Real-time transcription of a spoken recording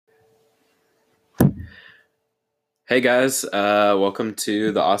Hey guys, welcome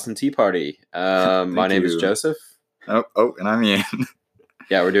to the Austin Tea Party. My name is Joseph. And I'm Ian.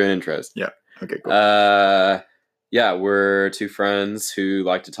 Yeah, we're doing intros. Yeah. Okay, cool. Yeah, we're two friends who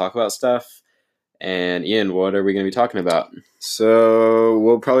like to talk about stuff. And Ian, what are we going to be talking about? So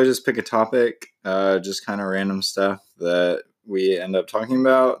we'll probably just pick a topic, just kind of random stuff that we end up talking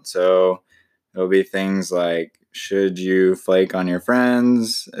about. So it'll be things like, should you flake on your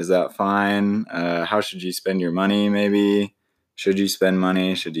friends? Is that fine? How should you spend your money, maybe? Should you spend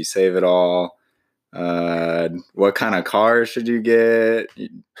money? Should you save it all? What kind of car should you get?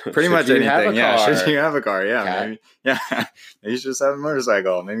 Pretty much anything. Yeah. Should you have a car? Yeah. Cat. Maybe. Yeah. Maybe you should just have a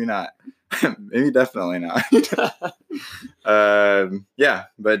motorcycle. Maybe not. Maybe definitely not. Yeah,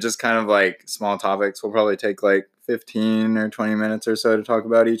 but just kind of like small topics. We'll probably take like 15 or 20 minutes or so to talk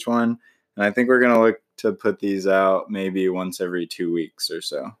about each one. And I think we're going to look to put these out maybe once every 2 weeks or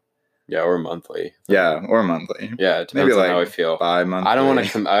so. Yeah, or monthly. Yeah, or monthly. Yeah, it depends on how we feel. Bi-monthly. I don't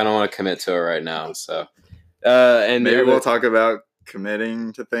want to commit to it right now. So, and maybe we'll talk about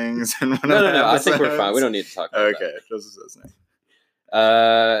committing to things. No. I think we're fine. We don't need to talk about that. Okay, just listening.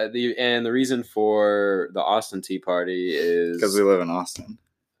 The reason for the Austin Tea Party is because we live in Austin.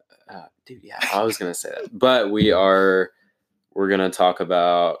 Dude, yeah, I was gonna say that, but we're gonna talk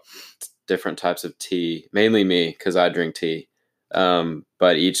about different types of tea, mainly me because I drink tea.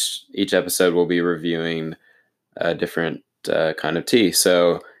 But each episode we'll be reviewing a different kind of tea.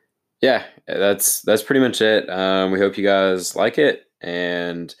 So yeah, that's pretty much it. We hope you guys like it,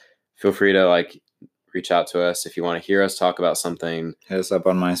 and feel free to reach out to us if you want to hear us talk about something. Hit us up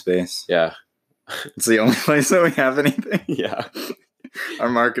on MySpace. Yeah. It's the only place that we have anything. Yeah. Our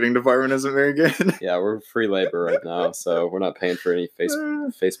marketing department isn't very good. Yeah, we're free labor right now, so we're not paying for any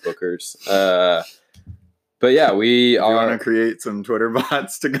Facebookers. But yeah, we if you want to create some Twitter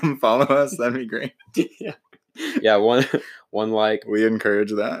bots to come follow us, that'd be great. Yeah, one like. We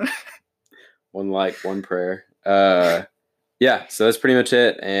encourage that. One like, one prayer. Yeah, so that's pretty much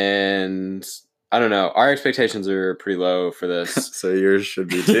it. And I don't know. Our expectations are pretty low for this. So yours should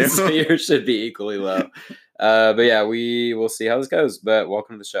be too. So yours should be equally low. But yeah, we will see how this goes. But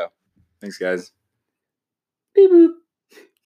welcome to the show. Thanks, guys. Beep boop.